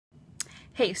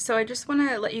Hey, so I just want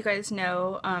to let you guys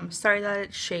know, sorry that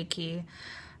it's shaky.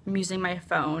 I'm using my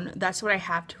phone. That's what I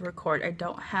have to record. I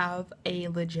don't have a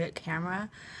legit camera,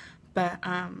 but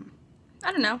I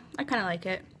don't know. I kind of like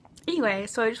it. Anyway,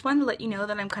 so I just wanted to let you know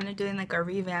that I'm kind of doing like a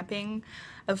revamping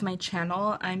of my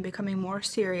channel. I'm becoming more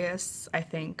serious, I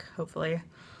think, hopefully,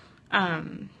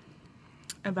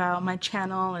 about my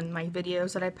channel and my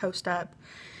videos that I post up.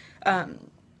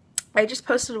 I just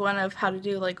posted one of how to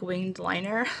do like winged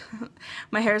liner.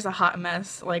 My hair is a hot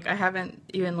mess. Like I haven't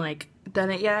even like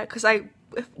done it yet because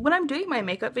when I'm doing my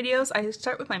makeup videos, I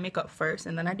start with my makeup first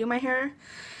and then I do my hair.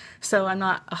 So I'm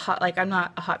not a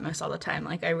hot mess all the time.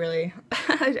 Like I really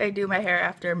I do my hair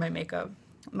after my makeup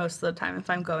most of the time if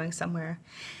I'm going somewhere.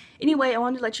 Anyway, I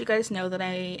wanted to let you guys know that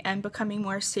I am becoming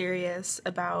more serious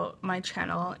about my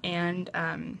channel and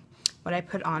what I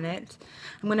put on it.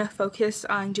 I'm going to focus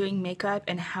on doing makeup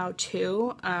and how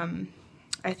to.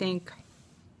 I think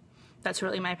that's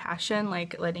really my passion,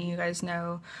 like letting you guys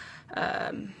know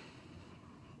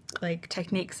like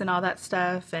techniques and all that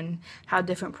stuff and how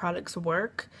different products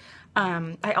work.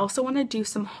 I also want to do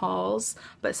some hauls,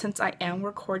 but since I am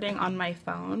recording on my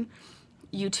phone,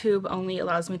 YouTube only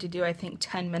allows me to do I think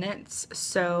 10 minutes,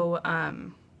 so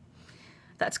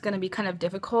that's gonna be kind of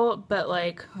difficult, but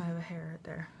like, oh, I have a hair right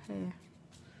there. Hey.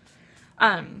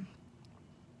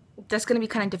 That's gonna be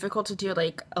kind of difficult to do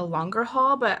like a longer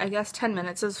haul, but I guess 10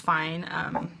 minutes is fine.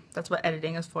 That's what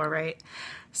editing is for, right?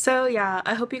 So yeah,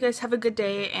 I hope you guys have a good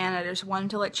day, and I just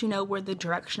wanted to let you know where the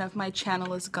direction of my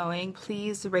channel is going.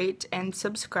 Please rate and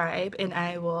subscribe, and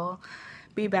I will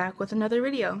be back with another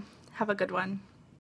video. Have a good one.